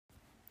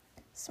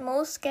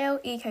Small-scale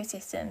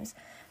ecosystems.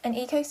 An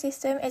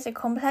ecosystem is a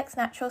complex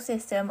natural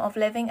system of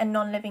living and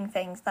non-living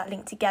things that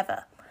link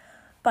together.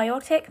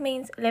 Biotic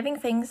means living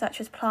things such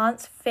as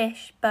plants,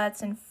 fish,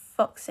 birds and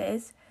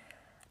foxes,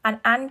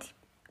 and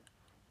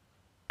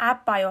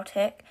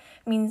abiotic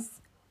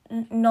means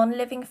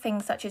non-living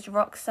things such as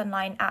rocks,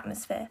 sunlight and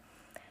atmosphere.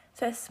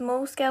 So a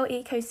small-scale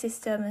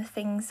ecosystem is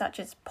things such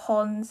as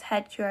ponds,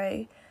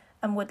 hedgerow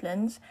and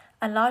woodlands,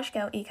 and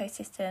large-scale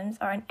ecosystems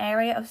are an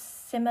area of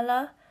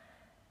similar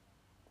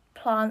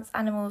plants,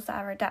 animals that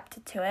are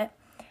adapted to it,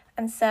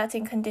 and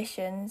certain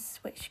conditions,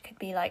 which could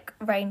be like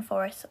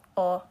rainforests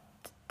or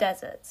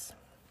deserts.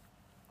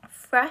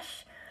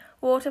 Fresh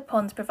water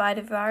ponds provide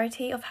a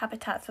variety of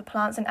habitats for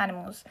plants and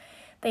animals.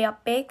 They are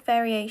big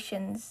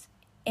variations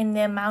in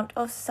the amount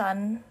of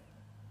sunlight,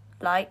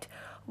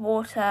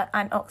 water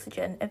and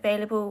oxygen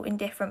available in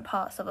different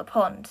parts of a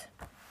pond.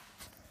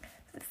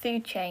 The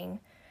food chain.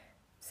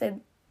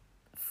 So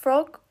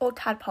frog or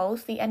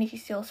tadpoles, the energy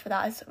source for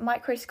that is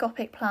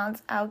microscopic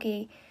plants,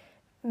 algae,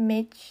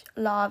 midge,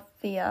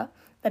 larvae.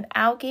 Then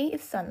algae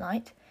is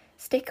sunlight.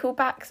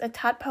 Sticklebacks are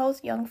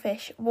tadpoles, young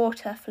fish,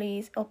 water,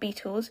 fleas or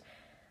beetles.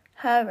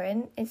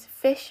 Heron is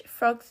fish,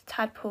 frogs,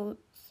 tadpoles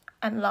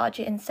and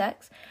larger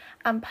insects.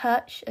 And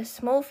perch are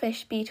small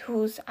fish,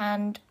 beetles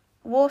and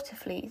water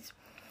fleas.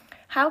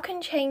 How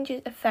can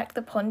changes affect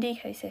the pond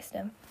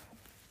ecosystem?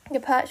 The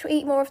perch will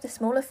eat more of the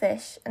smaller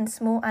fish and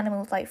small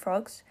animals like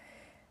frogs.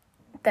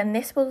 Then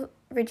this will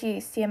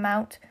reduce the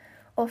amount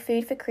of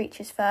food for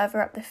creatures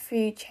further up the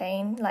food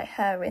chain, like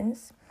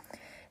herons.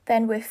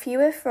 Then with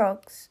fewer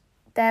frogs,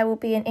 there will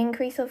be an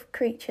increase of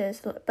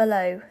creatures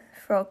below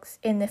frogs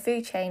in the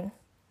food chain.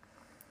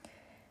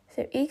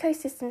 So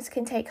ecosystems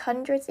can take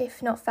hundreds,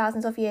 if not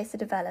thousands of years to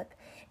develop.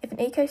 If an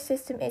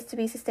ecosystem is to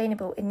be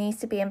sustainable, it needs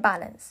to be in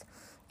balance.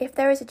 If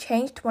there is a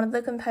change to one of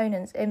the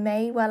components, it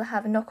may well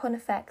have knock-on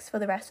effects for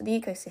the rest of the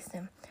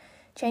ecosystem.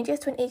 Changes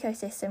to an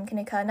ecosystem can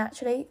occur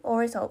naturally or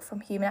result from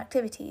human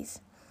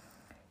activities.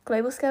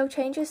 Global scale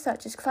changes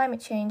such as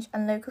climate change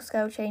and local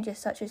scale changes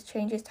such as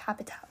changes to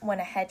habitat when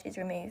a hedge is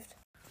removed.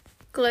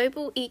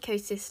 Global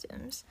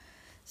ecosystems.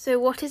 So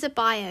what is a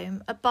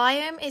biome? A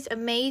biome is a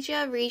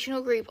major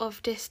regional group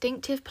of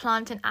distinctive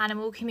plant and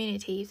animal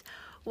communities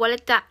well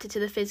adapted to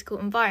the physical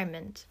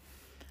environment.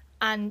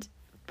 And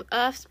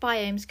Earth's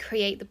biomes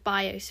create the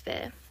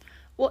biosphere.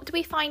 Why do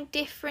we find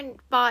different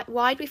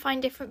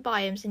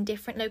biomes in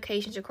different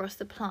locations across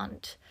the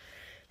plant?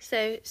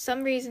 So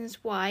some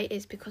reasons why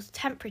is because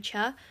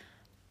temperature,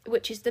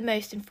 which is the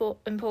most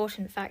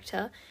important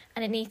factor,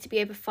 and it needs to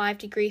be over 5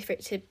 degrees for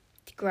it to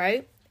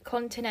grow.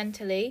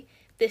 Continentally,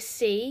 the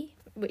sea,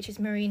 which is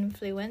marine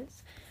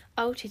influence,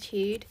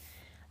 altitude,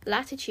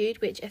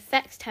 latitude, which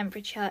affects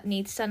temperature,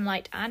 needs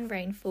sunlight and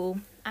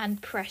rainfall,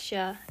 and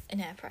pressure and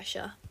air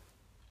pressure.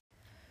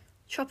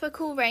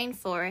 Tropical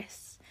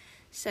rainforests.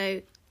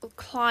 So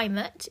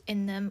climate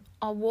in them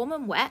are warm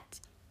and wet,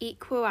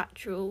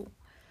 equilateral,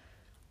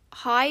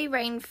 high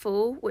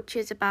rainfall, which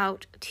is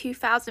about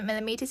 2,000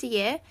 millimetres a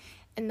year,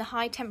 and the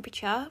high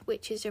temperature,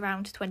 which is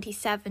around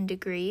 27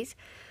 degrees.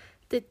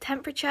 The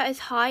temperature is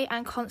high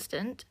and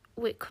constant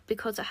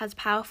because it has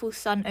powerful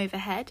sun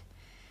overhead.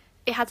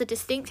 It has a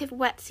distinctive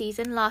wet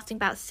season lasting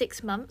about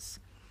 6 months.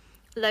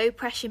 Low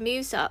pressure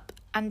moves up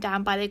and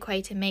down by the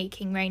equator,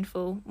 making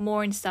rainfall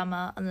more in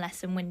summer and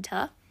less in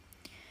winter.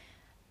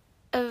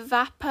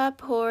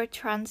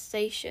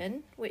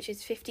 Evapotranspiration, which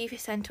is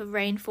 50% of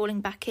rain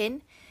falling back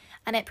in,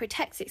 and it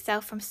protects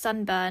itself from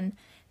sunburn,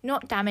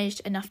 not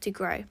damaged enough to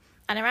grow.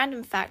 And a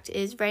random fact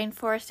is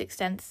rainforest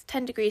extends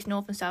 10 degrees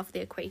north and south of the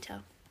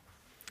equator.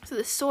 So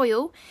the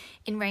soil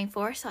in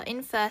rainforests are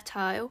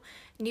infertile,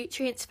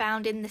 nutrients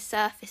found in the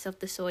surface of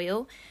the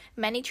soil.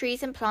 Many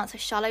trees and plants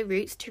have shallow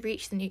roots to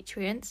reach the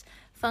nutrients.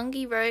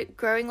 Fungi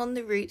growing on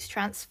the roots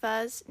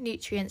transfers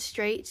nutrients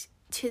straight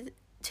to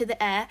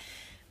the air,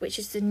 which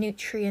is the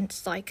nutrient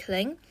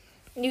cycling.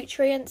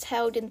 Nutrients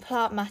held in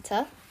plant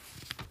matter.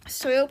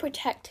 Soil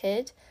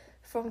protected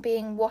from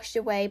being washed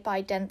away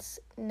by dense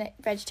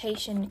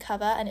vegetation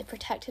cover, and it's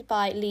protected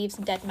by leaves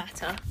and dead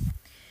matter.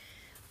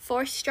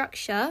 Forest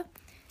structure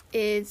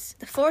is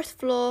the forest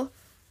floor,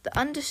 the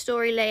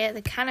understory layer,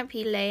 the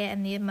canopy layer,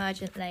 and the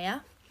emergent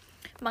layer.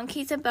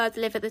 Monkeys and birds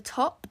live at the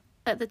top.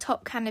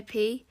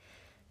 Canopy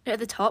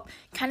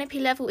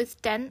level is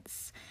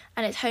dense,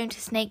 and it's home to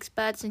snakes,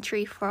 birds, and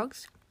tree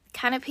frogs.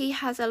 Canopy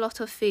has a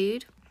lot of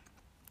food,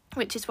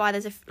 which is why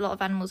there's a lot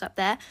of animals up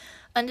there.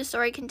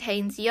 Understory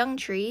contains young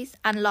trees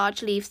and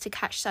large leaves to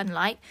catch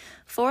sunlight.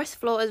 Forest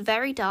floor is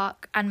very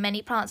dark, and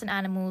many plants and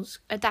animals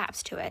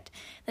adapt to it.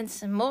 Then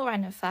some more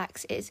random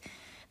facts is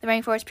the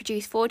rainforests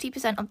produce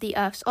 40% of the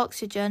Earth's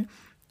oxygen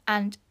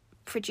and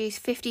produce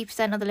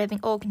 50% of the living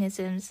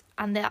organisms,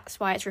 and that's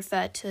why it's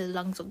referred to the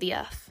lungs of the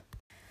Earth.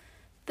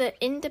 The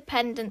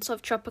independence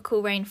of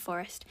tropical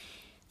rainforest.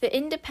 The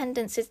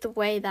independence is the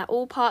way that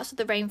all parts of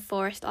the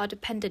rainforest are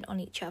dependent on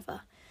each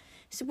other.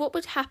 So what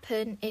would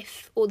happen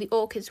if all the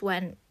orchids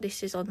went,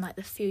 this is on like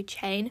the food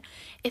chain,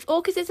 if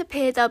orchids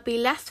disappeared, there'll be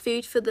less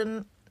food for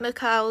the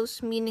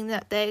macaws, meaning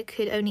that they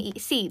could only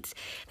eat seeds.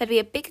 There'd be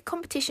a bigger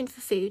competition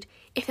for food.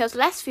 If there was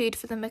less food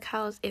for the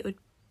macaws, it would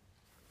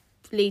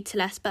lead to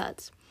less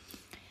birds.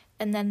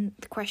 And then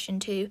the question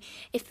 2,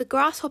 if the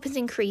grasshoppers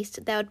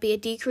increased, there would be a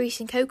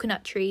decrease in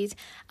coconut trees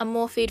and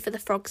more food for the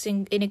frogs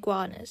in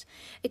iguanas.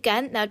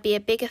 Again, there would be a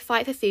bigger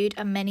fight for food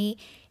and many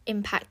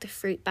impact the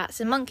fruit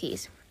bats and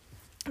monkeys.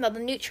 Now, the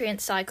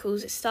nutrient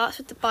cycles, it starts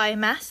with the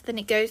biomass, then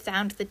it goes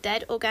down to the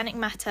dead organic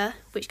matter,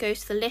 which goes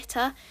to the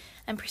litter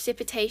and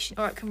precipitation,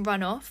 or it can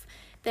run off.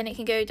 Then it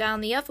can go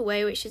down the other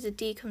way, which is a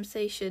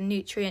decomposition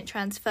nutrient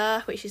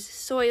transfer, which is the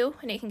soil,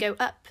 and it can go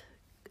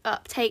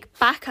uptake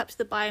back up to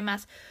the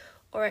biomass,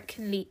 or it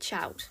can leach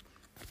out.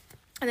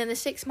 And then the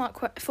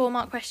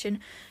 4-mark question,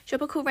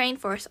 tropical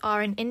rainforests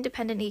are an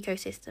independent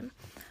ecosystem.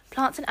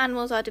 Plants and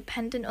animals are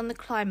dependent on the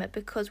climate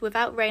because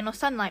without rain or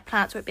sunlight,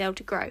 plants won't be able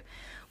to grow,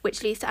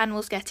 which leads to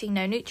animals getting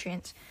no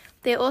nutrients.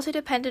 They are also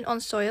dependent on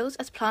soils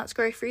as plants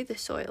grow through the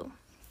soil.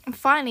 And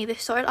finally, the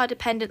soil are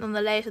dependent on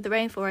the layers of the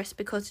rainforest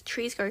because the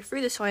trees grow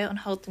through the soil and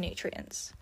hold the nutrients.